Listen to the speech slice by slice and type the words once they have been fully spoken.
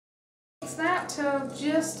mix that till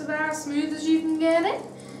just about as smooth as you can get it.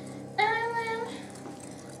 And then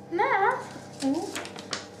now,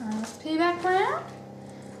 let's peel back around.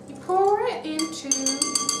 You pour it into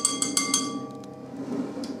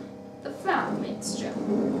the flour mixture.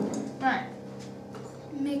 Right.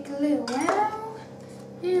 Make a little round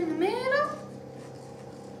in the middle.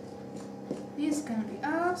 It's gonna be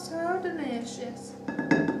oh so delicious.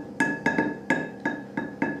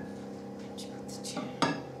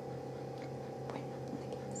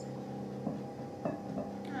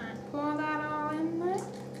 Alright, pour that all in there.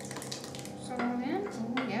 So in,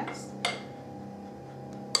 oh yes.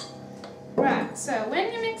 Right, so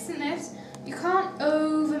when you're mixing this, you can't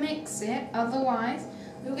over mix it, otherwise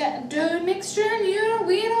you'll get a doughy mixture, and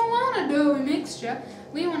we don't want a doughy mixture.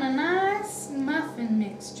 We want a nice muffin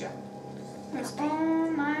mixture. It's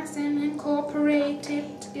all nice and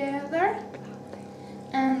incorporated together,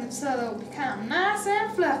 and so they'll become nice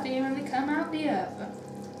and fluffy when they come out the oven.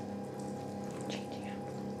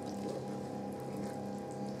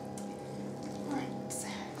 Right,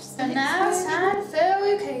 so now it's time to fill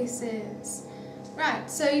your cases.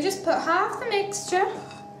 Right, so you just put half the mixture,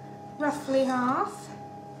 roughly half.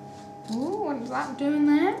 Ooh, what is that doing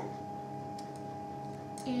there?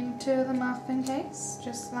 Into the muffin case,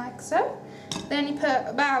 just like so. Then you put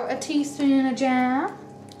about a teaspoon of jam.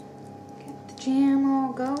 Get the jam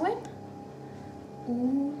all going.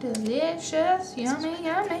 Ooh, delicious, yummy,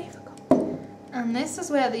 yummy. And this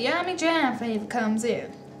is where the yummy jam flavor comes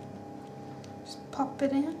in. Just pop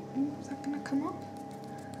it in. Ooh, is that gonna come off?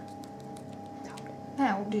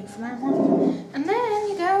 That will do for that one. And then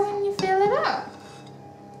you go and you fill it up.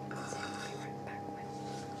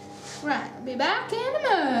 Right, I'll be back in a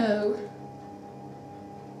mo.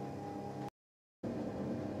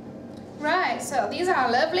 Right, so these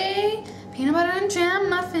are lovely peanut butter and jam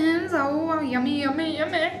muffins. Oh, yummy, yummy,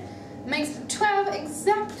 yummy. Makes 12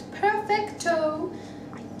 exact perfecto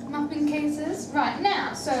muffin cases. Right,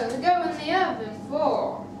 now, so they go in the oven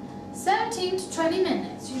for 17 to 20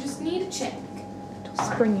 minutes. You just need to check.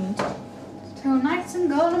 Springy. Till nice and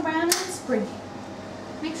golden brown and springy.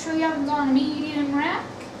 Make sure you haven't gone medium rack.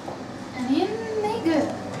 And in they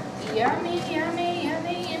go. Yummy, yummy,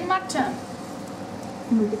 yummy in my tummy.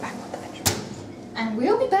 And we'll be back with the finished product. And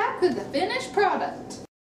we'll be back with the finished product.